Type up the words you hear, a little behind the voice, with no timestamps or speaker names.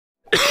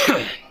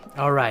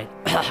All right,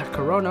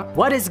 Corona.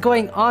 What is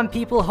going on,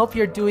 people? Hope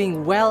you're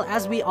doing well.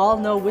 As we all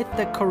know, with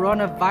the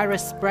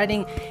coronavirus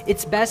spreading,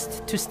 it's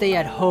best to stay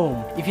at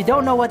home. If you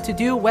don't know what to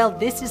do, well,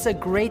 this is a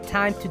great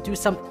time to do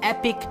some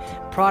epic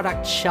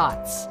product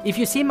shots. If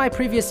you see my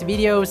previous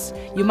videos,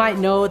 you might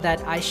know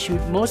that I shoot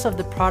most of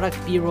the product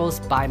B-rolls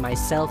by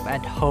myself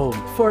at home.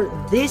 For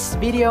this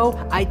video,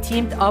 I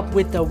teamed up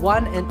with the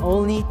one and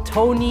only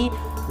Tony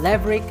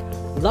Leverick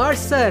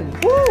Larsen.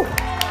 Woo!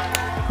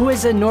 Who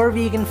is a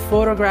Norwegian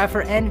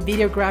photographer and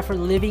videographer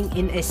living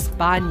in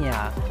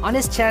España. On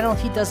his channel,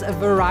 he does a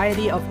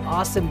variety of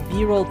awesome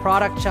B-roll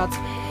product shots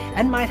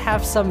and might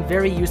have some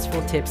very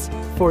useful tips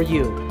for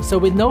you. So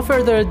with no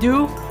further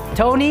ado,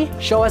 Tony,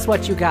 show us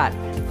what you got.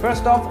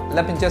 First off,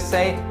 let me just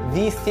say,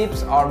 these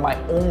tips are my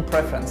own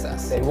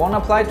preferences. They won't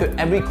apply to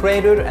every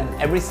creator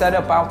and every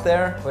setup out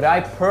there, but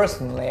I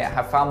personally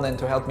have found them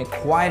to help me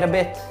quite a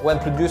bit when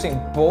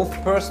producing both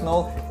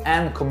personal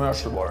and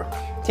commercial work.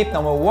 Tip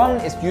number one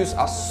is use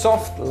a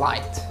soft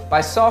light.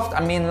 By soft,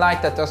 I mean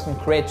light that doesn't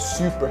create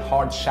super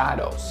hard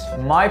shadows.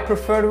 My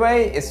preferred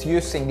way is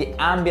using the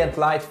ambient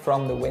light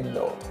from the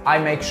window. I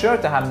make sure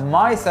to have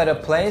my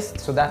setup placed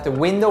so that the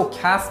window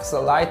casts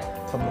the light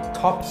from the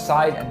top,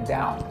 side and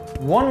down.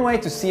 One way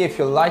to see if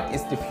your light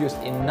is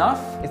diffused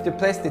enough is to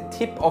place the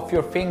tip of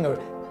your finger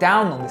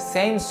down on the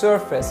same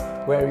surface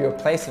where you're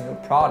placing your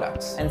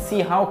products and see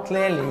how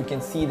clearly you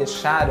can see the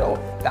shadow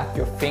that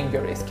your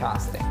finger is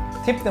casting.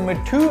 Tip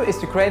number two is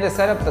to create a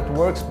setup that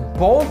works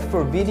both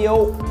for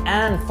video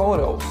and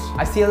photos.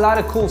 I see a lot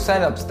of cool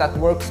setups that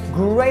works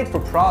great for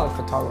product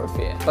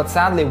photography, but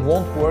sadly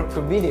won't work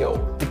for video.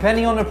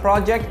 Depending on the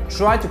project,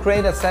 try to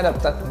create a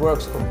setup that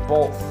works for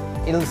both.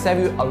 It'll save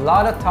you a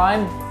lot of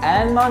time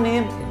and money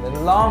in the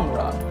long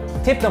run.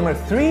 Tip number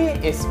three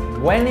is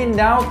when in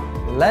doubt,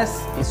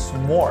 less is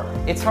more.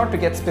 It's hard to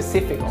get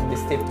specific on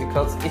this tip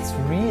because it's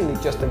really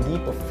just a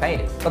leap of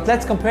faith. But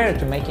let's compare it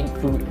to making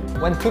food.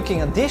 When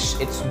cooking a dish,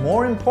 it's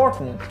more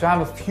important to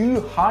have a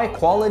few high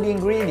quality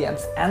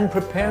ingredients and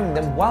preparing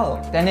them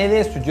well than it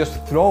is to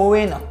just throw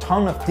in a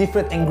ton of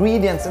different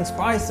ingredients and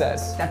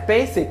spices. That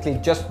basically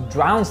just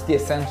drowns the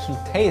essential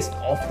taste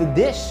of the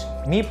dish.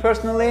 Me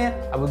personally,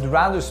 I would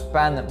rather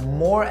spend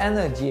more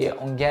energy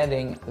on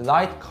getting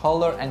light,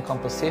 color and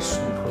composition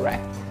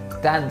correct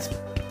than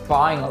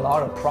buying a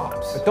lot of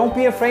props. But don't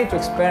be afraid to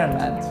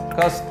experiment,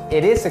 because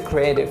it is a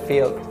creative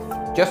field.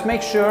 Just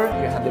make sure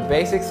you have the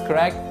basics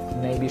correct,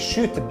 maybe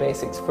shoot the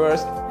basics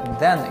first and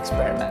then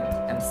experiment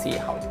and see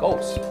how it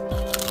goes.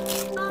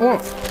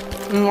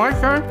 My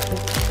turn?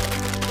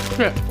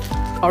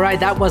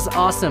 Alright, that was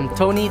awesome.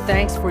 Tony,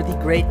 thanks for the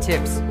great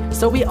tips.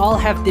 So we all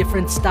have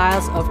different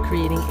styles of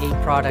creating a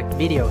product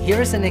video.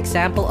 Here's an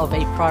example of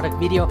a product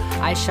video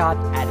I shot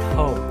at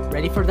home.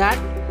 Ready for that?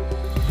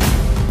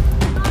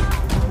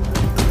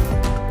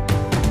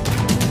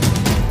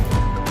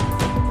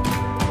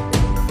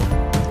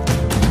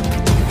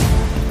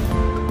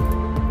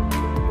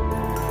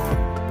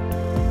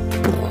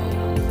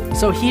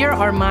 So here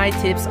are my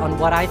tips on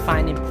what I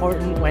find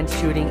important when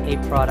shooting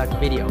a product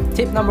video.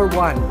 Tip number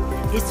one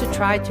is to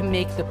try to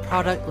make the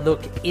product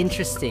look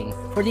interesting.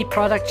 For the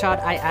product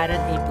shot, I added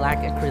a black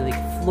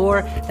acrylic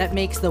floor that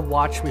makes the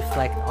watch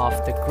reflect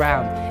off the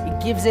ground.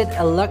 It gives it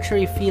a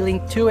luxury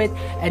feeling to it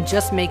and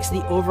just makes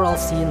the overall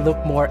scene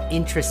look more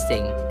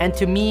interesting. And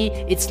to me,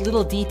 it's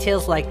little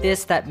details like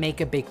this that make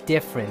a big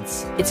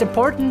difference. It's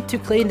important to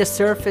clean the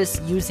surface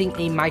using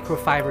a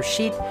microfiber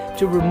sheet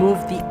to remove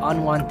the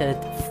unwanted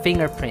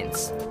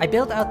fingerprints. I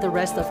built out the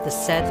rest of the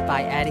set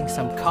by adding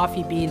some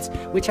coffee beans,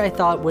 which I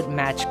thought would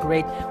match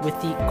great with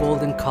the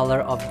golden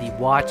color of the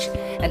watch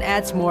and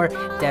adds more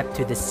depth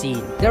to the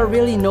scene. There are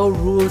really no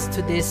rules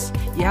to this.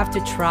 You have to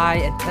try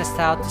and test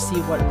out to see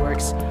what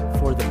works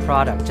for the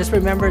product. Just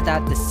remember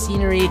that the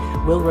scenery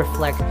will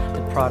reflect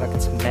the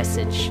product's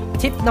message.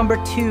 Tip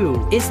number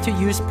two is to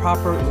use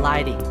proper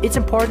lighting. It's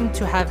important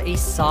to have a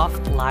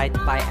soft light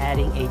by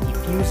adding a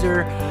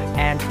diffuser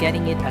and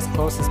getting it as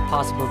close as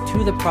possible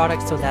to the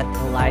product so that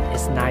the light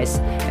is nice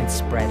and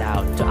spread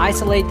out. To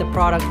isolate the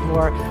product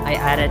more, I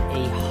added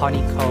a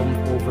honeycomb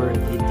over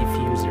the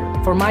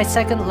diffuser. For my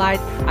second light,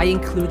 I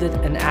included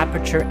an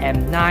aperture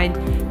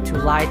M9 to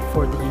light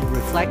for the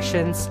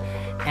reflections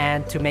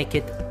and to make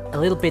it a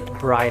little bit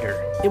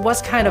brighter. It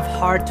was kind of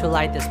hard to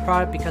light this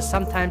product because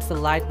sometimes the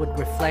light would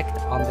reflect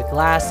on the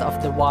glass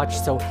of the watch,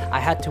 so I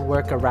had to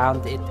work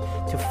around it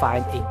to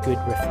find a good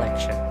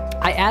reflection.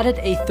 I added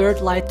a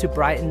third light to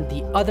brighten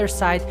the other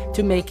side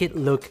to make it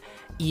look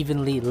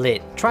evenly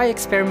lit. Try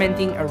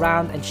experimenting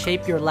around and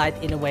shape your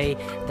light in a way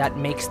that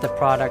makes the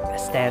product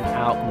stand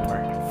out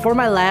more. For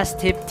my last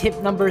tip, tip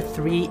number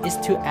three is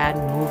to add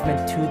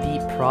movement to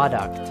the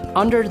product.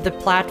 Under the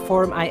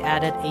platform, I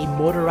added a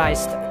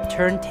motorized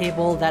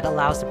turntable that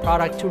allows the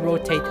product to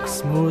rotate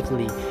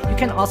smoothly. You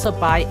can also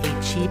buy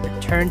a cheap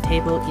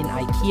turntable in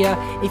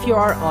IKEA if you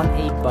are on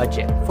a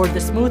budget. For the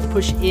smooth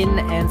push in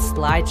and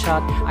slide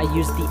shot, I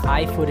use the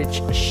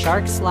iFootage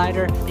Shark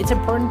slider. It's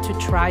important to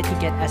try to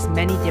get as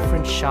many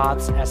different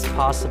shots as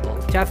possible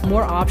to have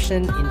more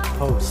option in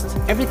post.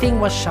 Everything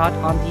was shot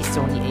on the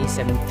Sony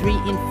a7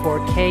 III in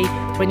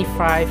 4K,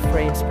 25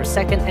 frames per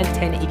second and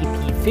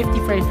 1080p 50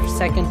 frames per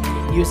second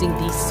using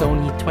the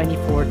Sony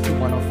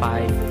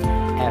 24-105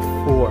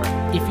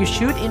 f4. If you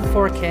shoot in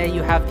 4K,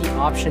 you have the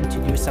option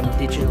to do some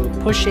digital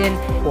push-in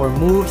or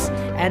moves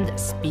and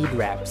speed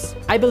ramps.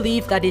 I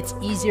believe that it's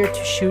easier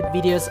to shoot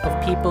videos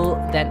of people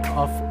than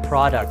of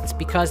products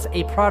because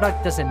a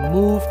product doesn't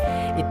move,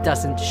 it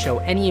doesn't show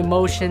any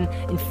emotion,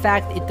 in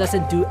fact it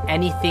doesn't do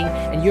anything,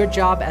 and your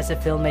job as a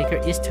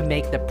filmmaker is to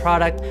make the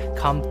product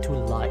come to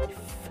life.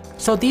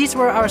 So these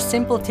were our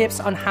simple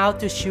tips on how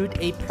to shoot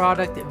a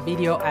product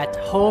video at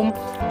home.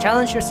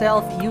 Challenge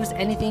yourself, use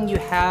anything you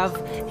have,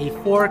 a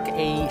fork,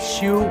 a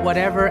shoe,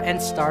 whatever,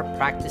 and start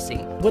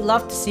practicing. Would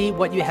love to see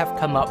what you have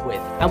come up with.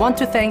 I want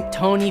to thank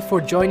Tony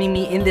for joining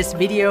me in this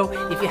video.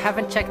 If you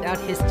haven't checked out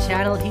his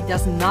channel, he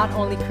does not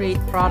only create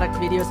product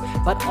videos,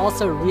 but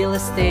also real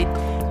estate,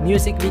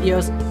 music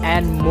videos,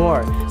 and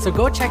more. So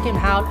go check him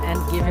out and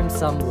give him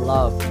some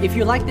love. If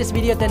you like this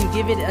video, then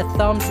give it a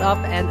thumbs up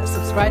and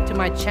subscribe to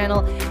my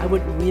channel. I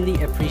would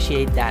really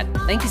appreciate that.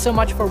 Thank you so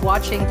much for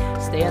watching.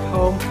 Stay at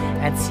home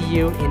and see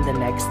you in the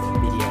next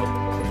video.